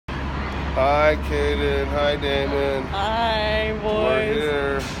Hi, Kaden. Hi, Damon. Hi, boys.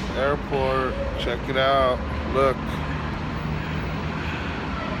 We're here, airport. Check it out. Look.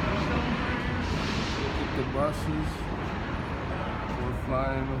 Look at the buses. We're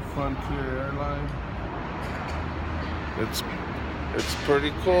flying with Frontier Airline. It's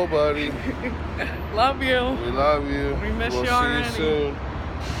pretty cool, buddy. Love you. We love you. We miss we'll you see already. you soon.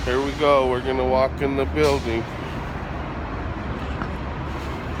 Here we go. We're gonna walk in the building.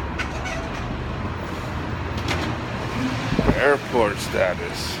 Airport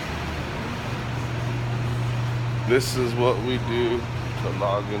status. This is what we do to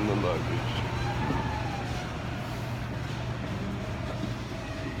log in the luggage.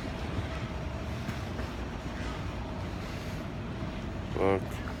 Look,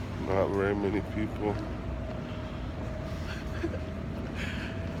 not very many people.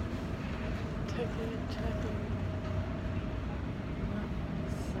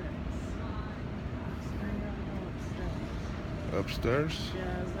 Upstairs?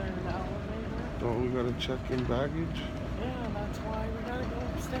 Yeah, is there an elevator? Don't we gotta check in baggage? Yeah, that's why we gotta go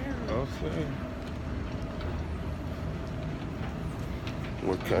upstairs. Okay.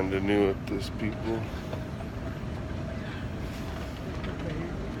 We're kinda new at this, people.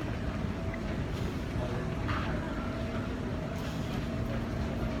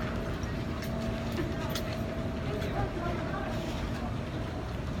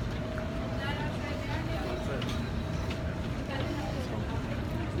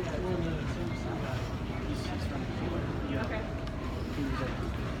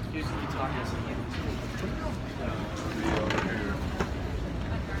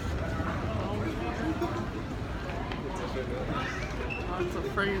 Oh, it's a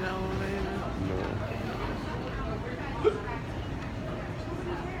freight elevator. No.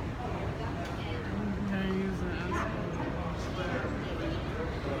 They're using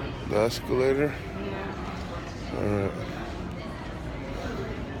The escalator? Yeah. Alright.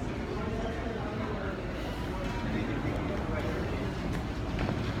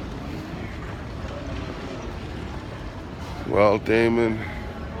 Well, Damon,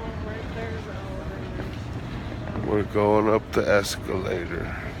 we're going up the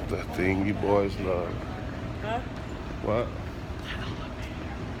escalator. The thing you boys love. Huh? What?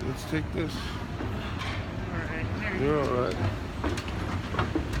 Let's take this. Alright, here. You're alright.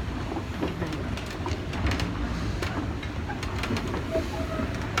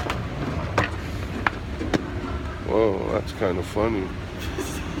 Whoa, that's kind of funny.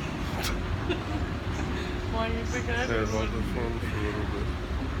 Why you think I Here, just... hold the phone for a little bit.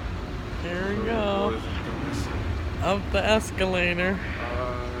 Here we go. Up the escalator.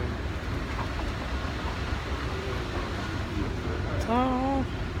 Oh.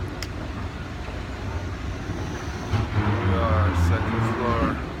 We are second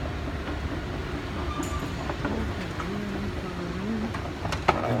floor.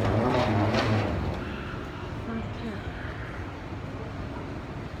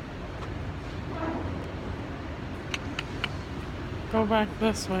 Go back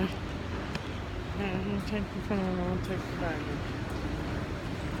this way. Yeah, you take the phone and I'll take the baggage.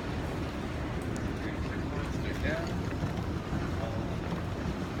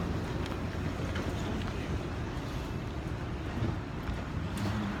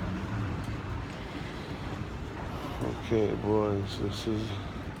 Okay, boys, this is...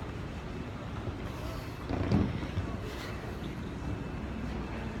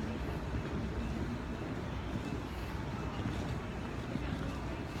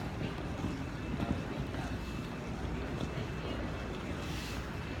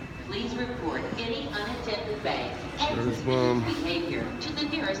 Please report any unattended bags and There's suspicious Mom. behavior to the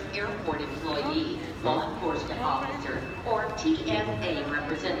nearest airport employee, law enforcement officer, or TSA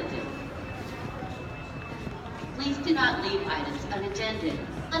representative. Please do not leave items unattended.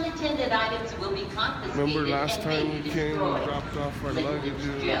 Unattended items will be confiscated. Remember last and time may we be came and destroyed. dropped off our Liquids, luggage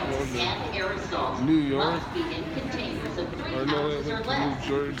in gels, and aerosols New York? must be in containers of 3 Or no, it ounces or went to less.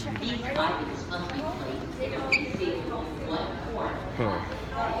 New Jersey. These items must be placed in a resealable 1 quart. Huh.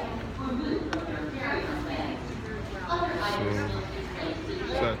 Removed from your carry-on bags. Other items must be placed in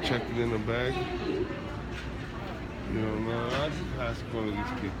Is that checking in a bag? You don't know. I'd ask one of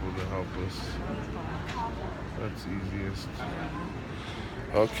these people to help us. That's easiest.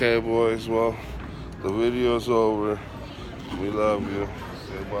 Okay, boys. Well, the video's over. We love you.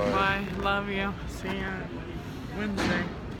 Say bye. Bye. Love you. See you Wednesday.